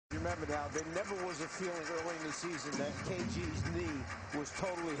remember now, there never was a feeling early in the season that KG's knee was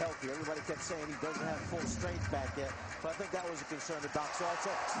totally healthy. Everybody kept saying he doesn't have full strength back yet. But I think that was a concern of Doc's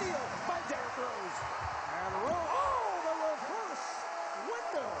also. Steal by Derrick Rose. And Rose, oh, the reverse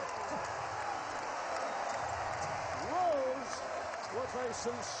window. Rose with a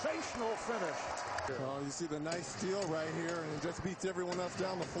sensational finish. Oh, you see the nice steal right here, and it just beats everyone else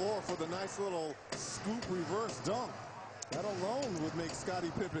down the floor for the nice little scoop reverse dunk. That alone would make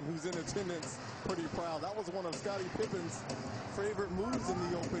Scottie Pippen, who's in attendance, pretty proud. That was one of Scottie Pippen's favorite moves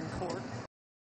in the open court.